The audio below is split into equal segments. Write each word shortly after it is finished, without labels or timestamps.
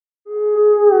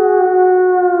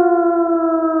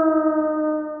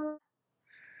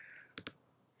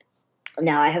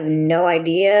Now, I have no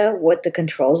idea what the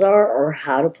controls are or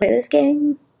how to play this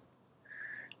game.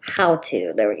 How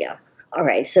to. There we go.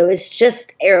 Alright, so it's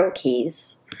just arrow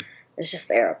keys. It's just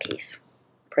the arrow keys,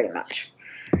 pretty much.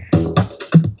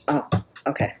 Oh,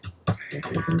 okay.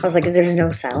 I was like, is there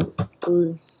no sound?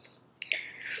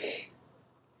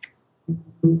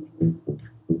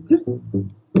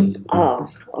 Oh,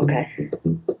 okay.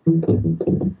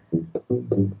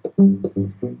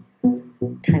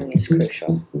 Timing is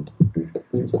crucial.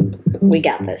 We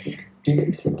got this.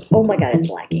 Oh my god, it's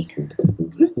lagging.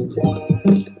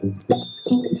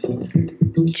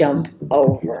 Jump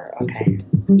over, okay.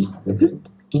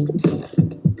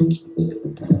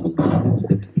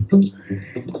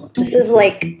 This is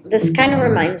like, this kind of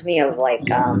reminds me of like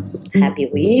Happy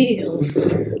Wheels.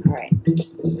 Alright.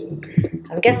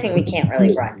 I'm guessing we can't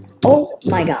really run. Oh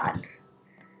my god.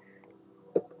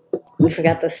 We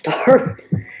forgot the star.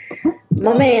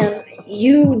 My man,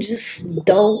 you just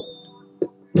don't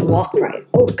walk right.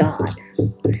 Oh god.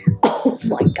 Oh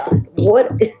my god.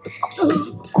 What?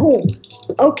 Oh,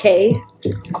 okay.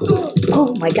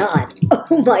 Oh my god.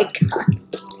 Oh my god.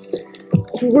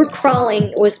 We're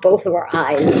crawling with both of our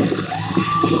eyes.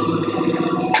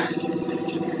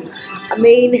 I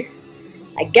mean,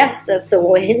 I guess that's a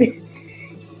win.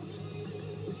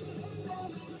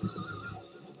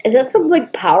 Is that some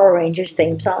like Power Rangers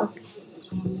theme song?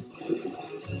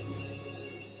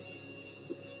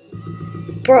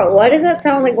 Bro, why does that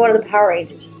sound like one of the Power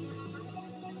Rangers?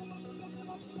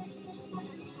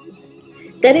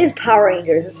 That is Power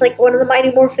Rangers. It's like one of the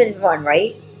Mighty Morphin one,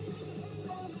 right?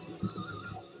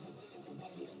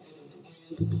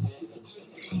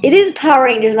 It is Power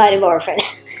Rangers Mighty Morphin.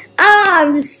 Ah,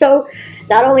 I'm so...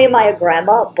 Not only am I a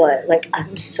grandma, but like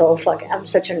I'm so fucking... I'm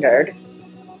such a nerd.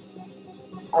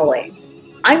 Oh wait.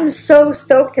 I'm so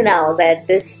stoked now that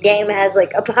this game has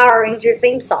like a Power Ranger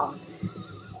theme song.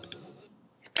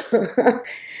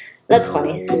 That's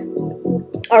funny.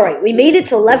 Alright, we made it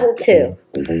to level 2.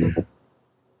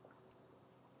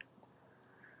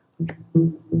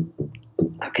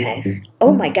 Okay.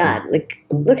 Oh my god, like,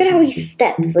 look at how he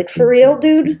steps. Like, for real,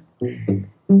 dude?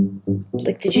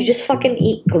 Like, did you just fucking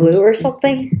eat glue or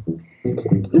something?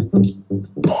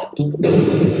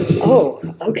 Oh,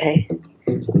 okay.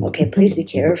 Okay, please be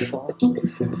careful.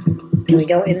 Can we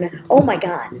go in? Oh my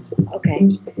god. Okay.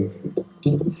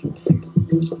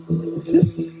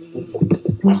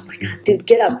 Oh my god, dude,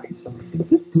 get up.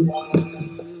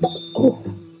 Oh.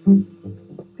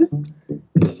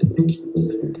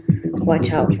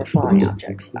 Watch out for falling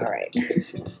objects. Alright.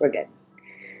 We're good.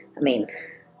 I mean...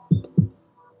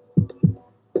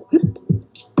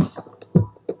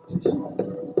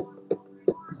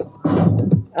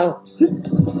 Oh.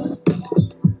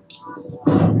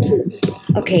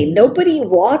 Okay, nobody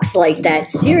walks like that.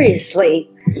 Seriously.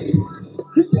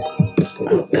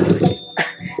 Oh, God.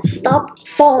 Stop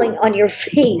falling on your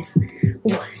face.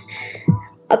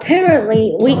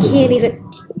 Apparently, we can't even...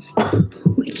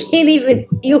 We can't even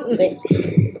human.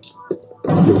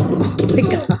 Oh my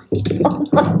god. Oh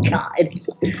my god.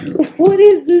 What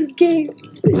is this game?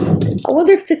 I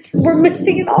wonder if this... We're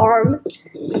missing an arm.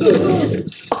 It's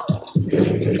just... Oh,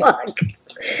 fuck.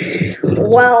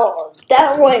 Well,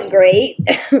 that went great.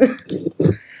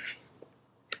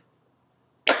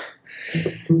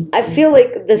 I feel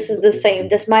like this is the same.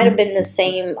 This might have been the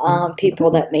same people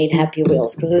that made Happy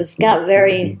Wheels, because it's got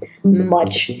very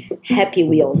much Happy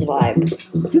Wheels vibe.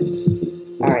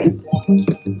 Alright.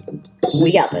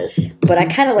 We got this. But I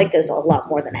kind of like this a lot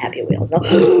more than Happy Wheels. No?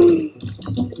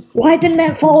 Why didn't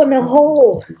that fall in the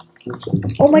hole?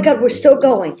 Oh my god, we're still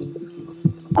going.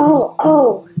 Oh,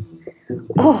 oh.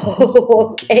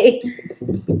 Oh, okay.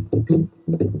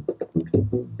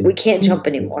 We can't jump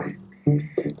anymore.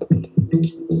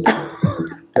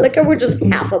 Look at we're just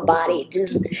half a body,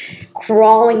 just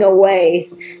crawling away.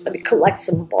 Let me collect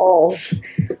some balls.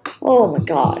 Oh my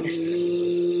god.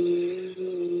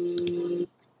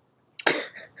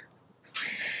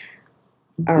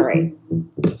 Alright.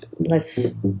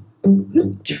 Let's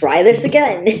try this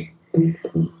again.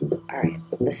 Alright.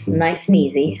 This is nice and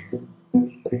easy.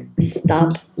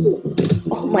 Stop.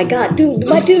 Oh my god, dude,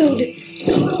 my dude!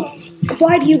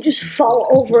 Why do you just fall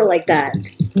over like that?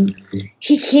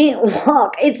 He can't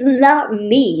walk. It's not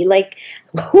me. Like,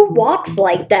 who walks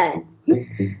like that?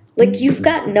 Like, you've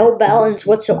got no balance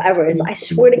whatsoever. I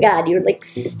swear to God, you're like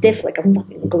stiff like a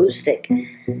fucking glue stick.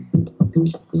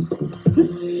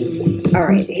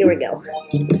 Alright, here we go.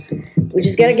 We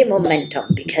just gotta get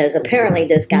momentum because apparently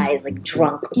this guy is like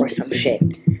drunk or some shit.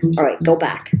 Alright, go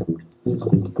back.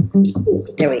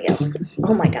 There we go.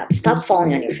 Oh my god, stop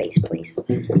falling on your face, please.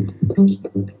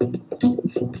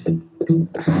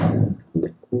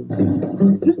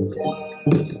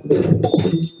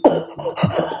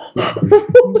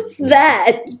 What was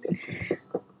that?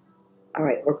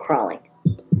 Alright, we're crawling.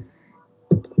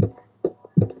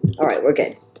 Alright, we're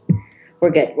good.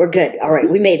 We're good. We're good. Alright,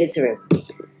 we made it through.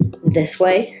 This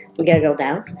way? We gotta go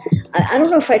down? I don't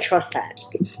know if I trust that.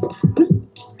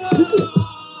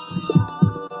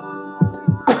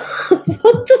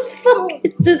 What the fuck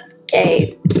is this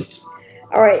game?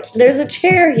 Alright, there's a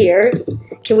chair here.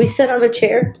 Can we sit on a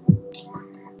chair?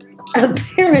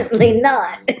 Apparently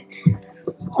not.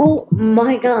 Oh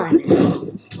my god.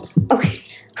 Okay.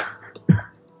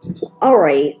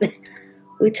 Alright.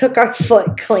 We took our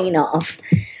foot clean off.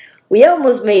 We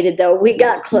almost made it though. We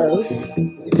got close.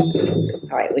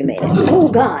 Alright, we made it. Oh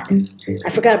god. I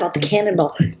forgot about the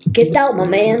cannonball. Get out, my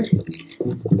man.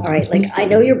 Alright, like, I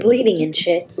know you're bleeding and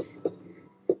shit.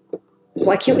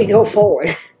 Why can't we go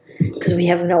forward? Because we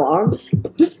have no arms?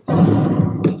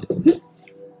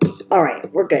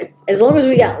 Alright, we're good. As long as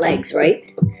we got legs,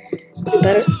 right? It's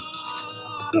better.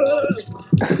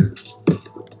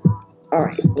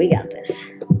 Alright, we got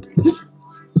this.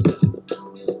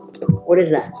 What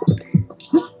is that?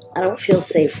 I don't feel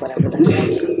safe, whatever that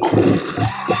is.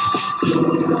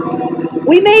 Oh.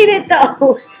 We made it,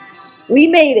 though! We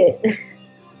made it.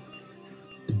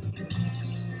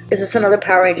 Is this another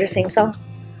Power Ranger theme song?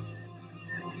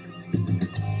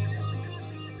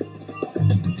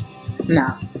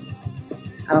 No.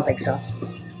 I don't think so.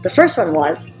 The first one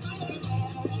was.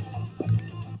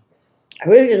 I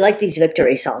really like these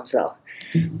victory songs, though.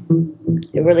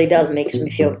 It really does make me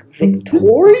feel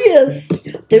victorious.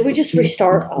 Did we just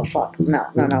restart? Oh, fuck. No,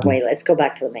 wait. Let's go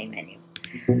back to the main menu.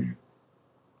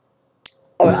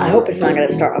 Oh, I hope it's not going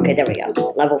to start. Okay, there we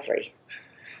go. Level 3.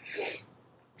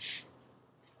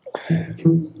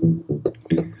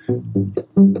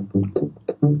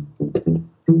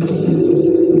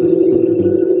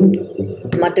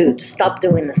 My dude, stop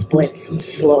doing the splits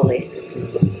slowly.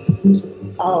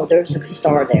 Oh, there's a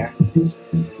star there.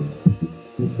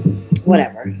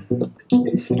 Whatever.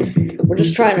 We're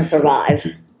just trying to survive.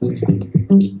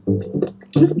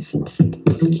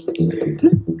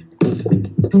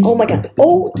 Oh my god.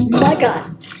 Oh my god.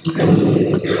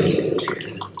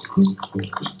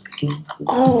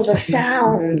 Oh, the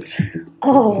sounds.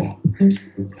 Oh.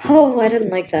 Oh, I didn't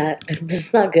like that. This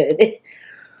is not good.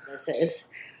 This is.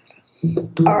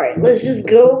 Alright, let's just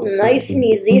go nice and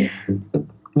easy.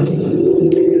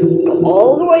 Go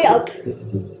all the way up.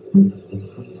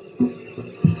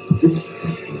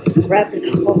 Grab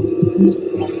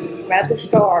the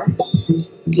star.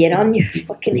 Get on your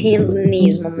fucking hands and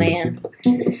knees, my man.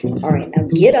 Alright, now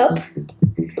get up.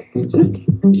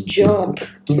 Jump.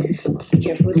 Be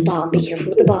careful with the bomb. Be careful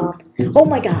with the bomb. Oh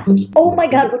my god. Oh my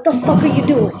god, what the fuck are you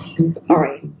doing?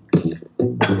 Alright.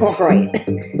 Alright.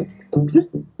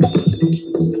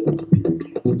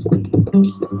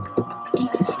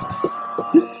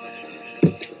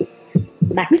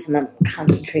 Maximum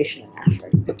concentration and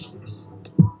effort.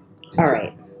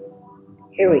 Alright.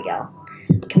 Here we go.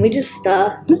 Can we just,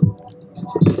 oh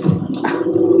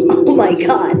my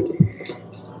god.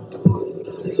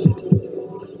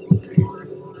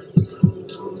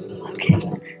 Okay.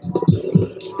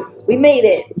 We made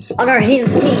it. On our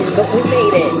hands and knees, but we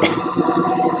made it.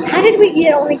 How did we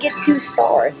only get 2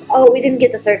 stars? Oh, we didn't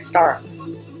get the 3rd star.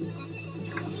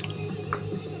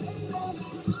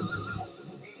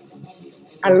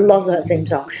 I love that theme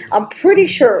song. I'm pretty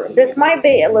sure this might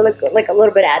be a little bit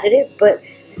additive, but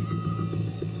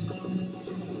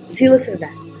see, listen to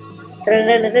that.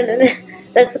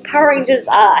 That's the Power Rangers.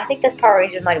 I think that's Power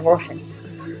Rangers Mighty Morphin.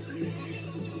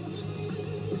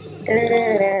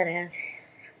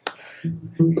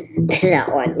 That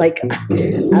one, like, I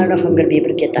don't know if I'm gonna be able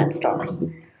to get that star.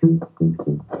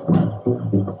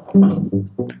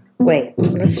 Wait,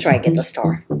 let's try and get the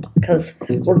star, because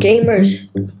we're gamers.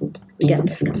 We got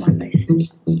this. Come on, nice and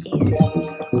easy.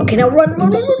 Okay, now run.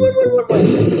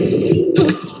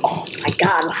 Oh my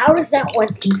god, how does that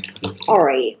one?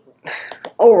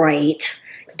 Alright,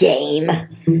 game.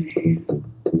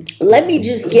 Let me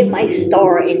just get my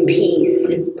star in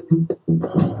peace.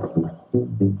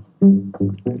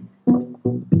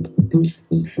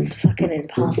 This is fucking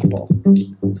impossible.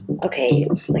 Okay,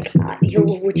 like, you're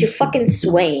with your fucking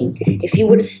swaying. If you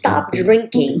would have stopped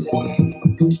drinking.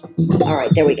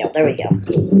 Alright, there we go.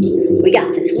 We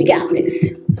got this.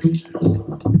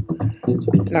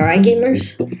 Alright,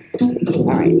 gamers?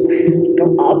 Alright, let's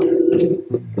go up.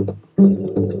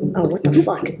 Oh, what the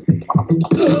fuck?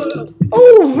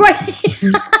 Oh, right!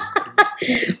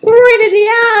 Right in the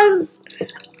ass!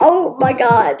 Oh my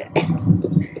god.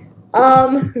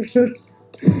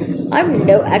 I'm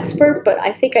no expert, but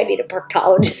I think I need a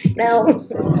proctologist now.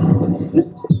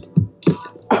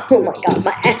 Oh my god,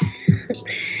 my ass.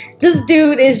 This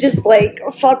dude is just like,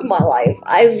 fuck my life.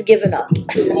 I've given up.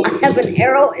 I have an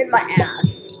arrow in my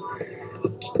ass.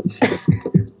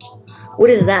 What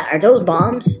is that? Are those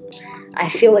bombs? I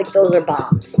feel like those are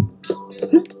bombs.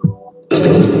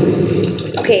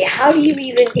 Okay, how do you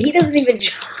even... He doesn't even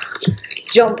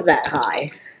jump that high.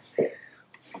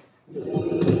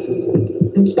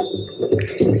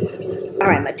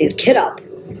 Alright, my dude, get up.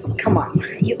 Come on,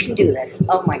 you can do this.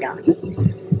 Oh my god.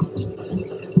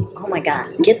 Oh my god.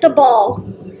 Get the ball.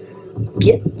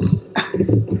 Get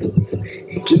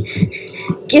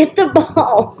the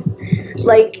ball.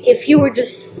 Like, if you were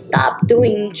just stop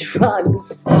doing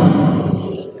drugs.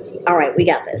 Alright, we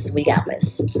got this. We got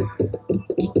this.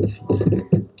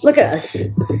 Look at us.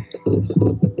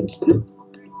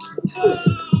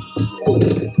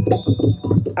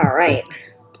 Alright.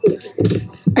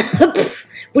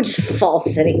 We'll just fall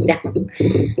sitting down.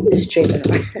 Straight in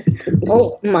the ass.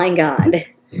 Oh my god.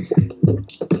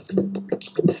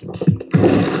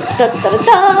 Da da da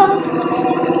da!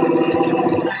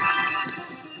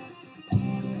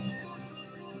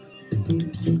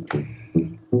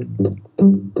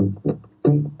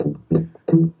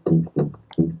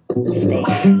 Stay.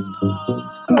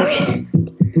 Okay.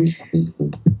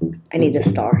 I need a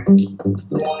star.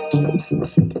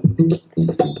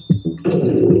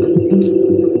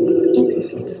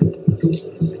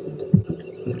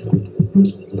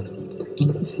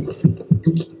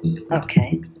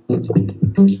 Okay.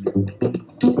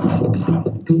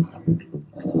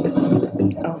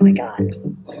 Oh my god.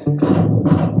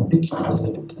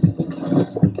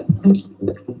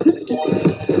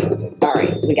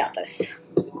 Alright, we got this.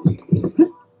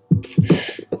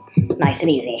 Nice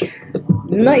and easy.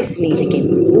 Nice and easy game.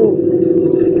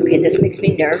 Ooh. Okay, this makes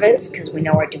me nervous because we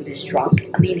know our dude is drunk.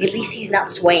 I mean, at least he's not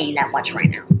swaying that much right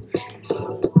now.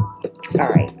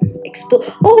 Alright.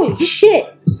 Holy shit!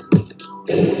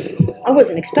 I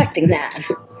wasn't expecting that.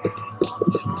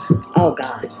 Oh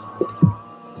god.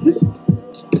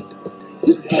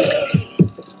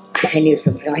 I knew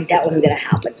something like that was gonna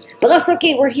happen. But that's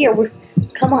okay, we're here.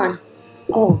 Come on.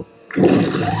 Oh.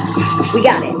 We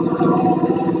got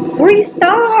it. 3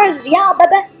 stars! Yeah,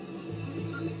 baby!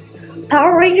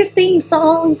 Power Rangers theme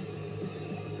song.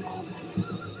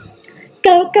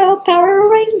 Go, go, Power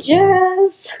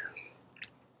Rangers!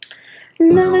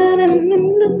 Na, na, na, na,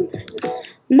 na.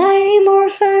 Mighty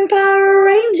Morphin Power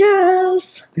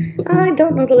Rangers! I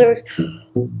don't know the lyrics.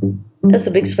 That's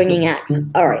a big swinging axe.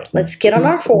 Alright, let's get on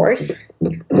our fours.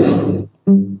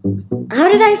 How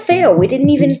did I fail? We didn't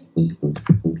even...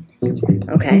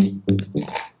 Okay.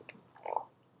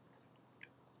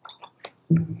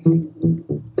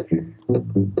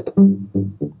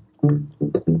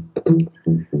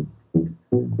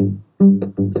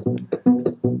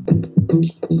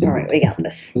 Alright, we got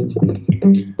this.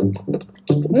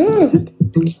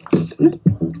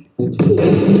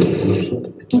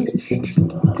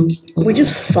 We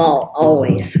just fall,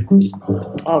 always.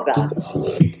 Oh god.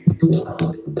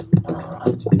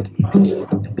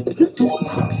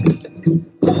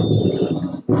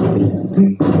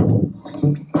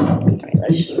 Alright,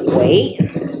 let's just wait.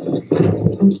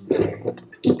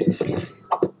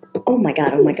 Oh my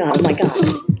god, oh my god, oh my god.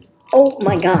 Oh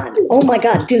my god, oh my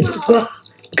god, dude.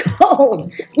 Go!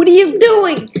 What are you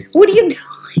doing? What are you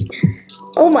doing?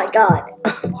 Oh my god.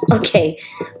 Okay.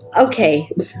 Okay.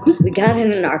 We got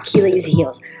it in our Achilles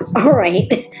heels.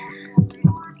 Alright.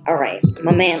 Alright,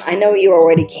 my man, I know you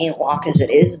already can't walk as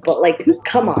it is, but like,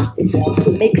 come on.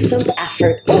 Make some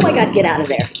effort. Oh my god, get out of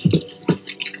there.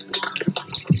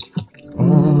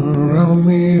 All around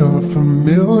me are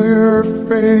familiar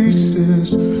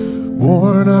faces,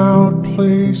 worn out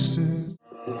places.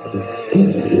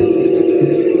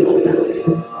 Oh god.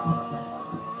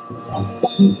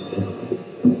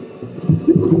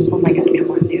 Oh my god,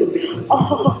 come on, dude.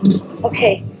 Oh,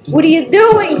 okay. What are you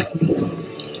doing?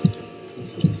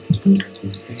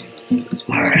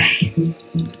 Alright.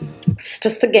 It's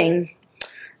just a game.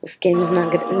 This game is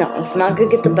not good. No, it's not gonna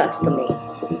get the best of me.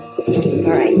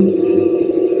 Alright.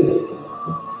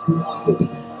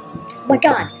 Oh my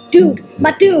god, dude,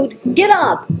 my dude, get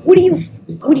up! What are you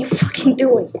fucking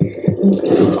doing?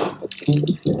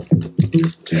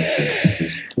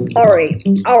 Alright,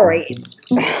 alright.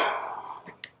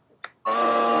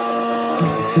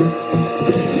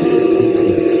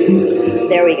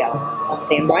 There we go. I'll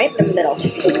stand right in the middle.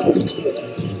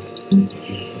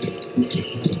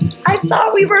 I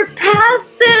thought we were past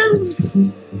this!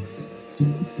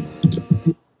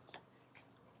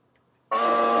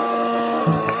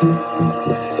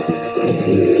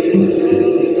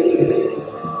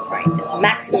 Alright, just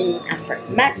maximum effort,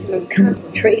 maximum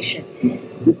concentration.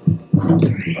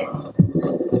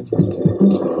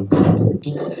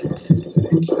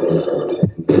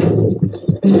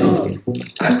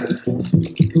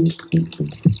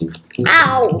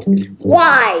 Ow!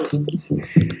 Why?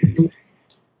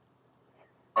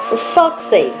 For fuck's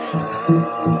sakes.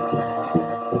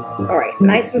 Alright,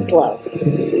 nice and slow.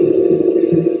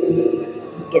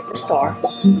 Get the star.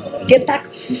 Get back.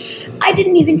 I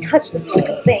didn't even touch the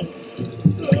fucking thing.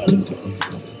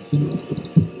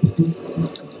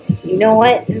 You know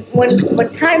what? When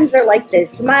times are like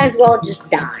this, you might as well just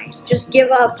die. Just give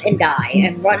up and die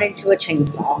and run into a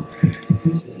chainsaw.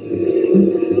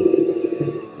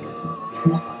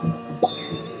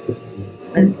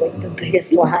 That's like the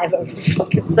biggest lie I've ever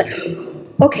fucking said.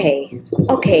 Okay,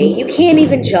 you can't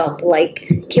even jump.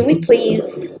 Like, can we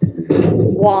please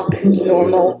walk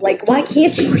normal? Like, why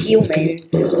can't you human?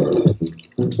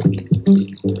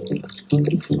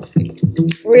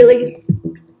 Really?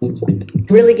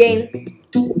 Really, game?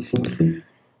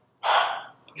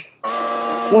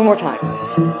 One more time.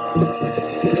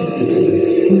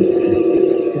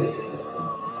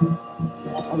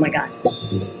 Oh my god.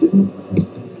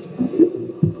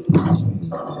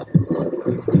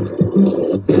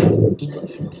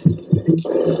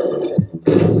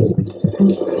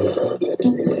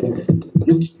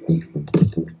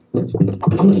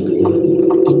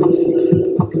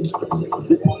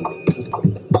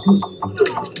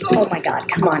 Oh my god,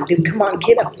 come on, dude, come on,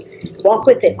 get up. Walk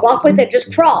with it,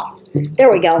 just crawl.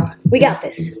 There we go. We got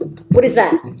this. What is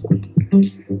that?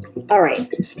 Alright.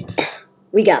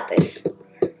 We got this.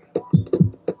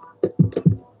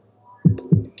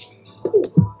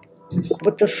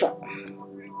 What the fuck?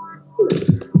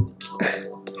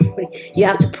 You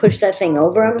have to push that thing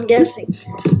over, I'm guessing?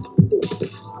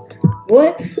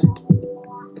 What?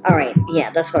 Alright,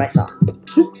 yeah, that's what I thought.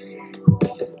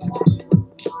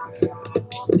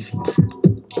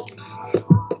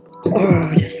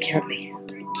 Oh, that scared me.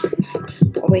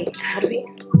 Oh, wait, how do we...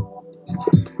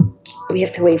 We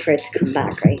have to wait for it to come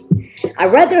back, right?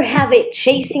 I'd rather have it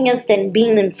chasing us than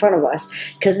being in front of us,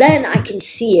 because then I can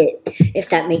see it, if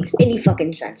that makes any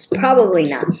fucking sense. Probably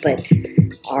not, but...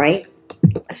 Alright.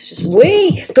 Let's just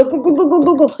wait. Go, go, go, go, go,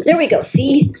 go, go. There we go.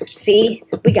 See? See?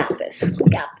 We got this. We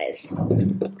got this. Oh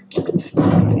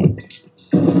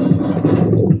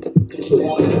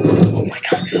my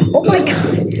god. Oh my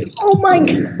god. Oh my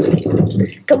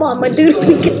god. Come on, my dude.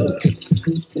 We got this.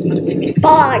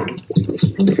 Fuck.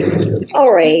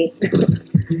 Alright.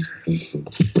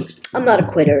 I'm not a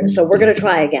quitter, so we're gonna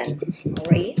try again.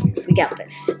 Alright? We got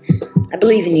this. I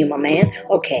believe in you, my man.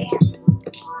 Okay.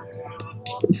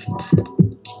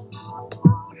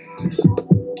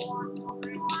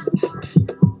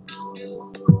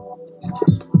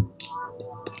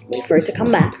 Wait for it to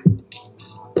come back.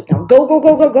 Now go, go,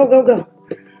 go, go, go, go, go.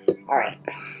 Alright.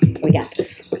 We got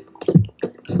this.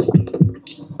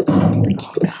 Oh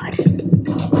god.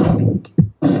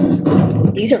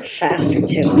 These are faster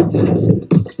too.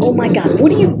 Oh my god,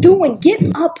 what are you doing? Get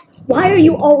up! Why are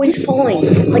you always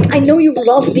falling? Like, I know you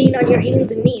love being on your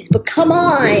hands and knees, but come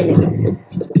on!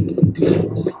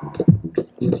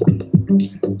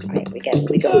 Alright,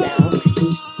 we go down.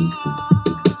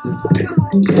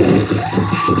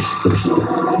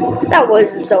 That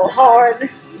wasn't so hard.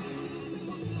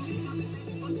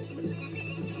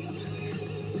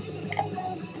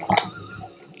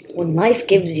 When life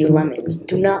gives you lemons,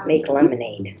 do not make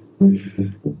lemonade.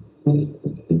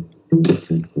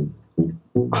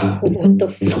 Oh, what the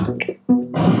fuck?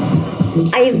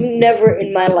 I've never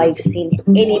in my life seen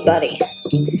anybody,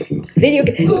 video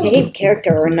game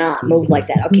character or not, move like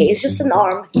that. Okay, it's just an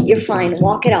arm. You're fine.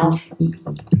 Walk it off.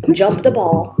 Jump the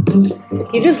ball.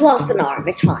 You just lost an arm.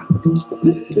 It's fine.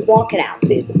 Just walk it out,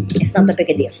 dude. It's not that big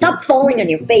a deal. Stop falling on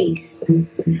your face.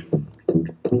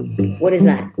 What is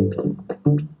that?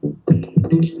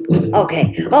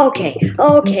 Okay, okay,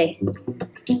 okay.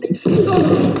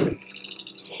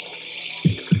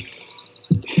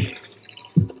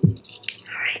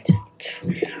 Alright, just...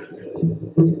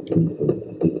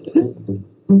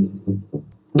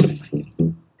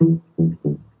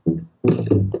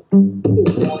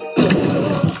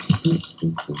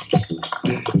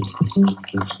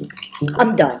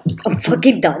 I'm done. I'm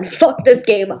fucking done. Fuck this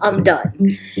game. I'm done.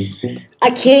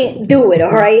 I can't do it,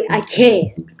 alright? I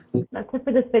can't. That's it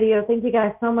for this video. Thank you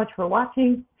guys so much for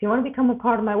watching. If you want to become a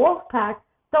part of my wolf pack,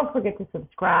 don't forget to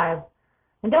subscribe.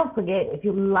 And don't forget, if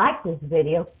you like this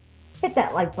video, hit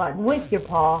that like button with your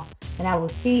paw. And I will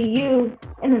see you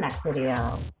in the next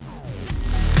video.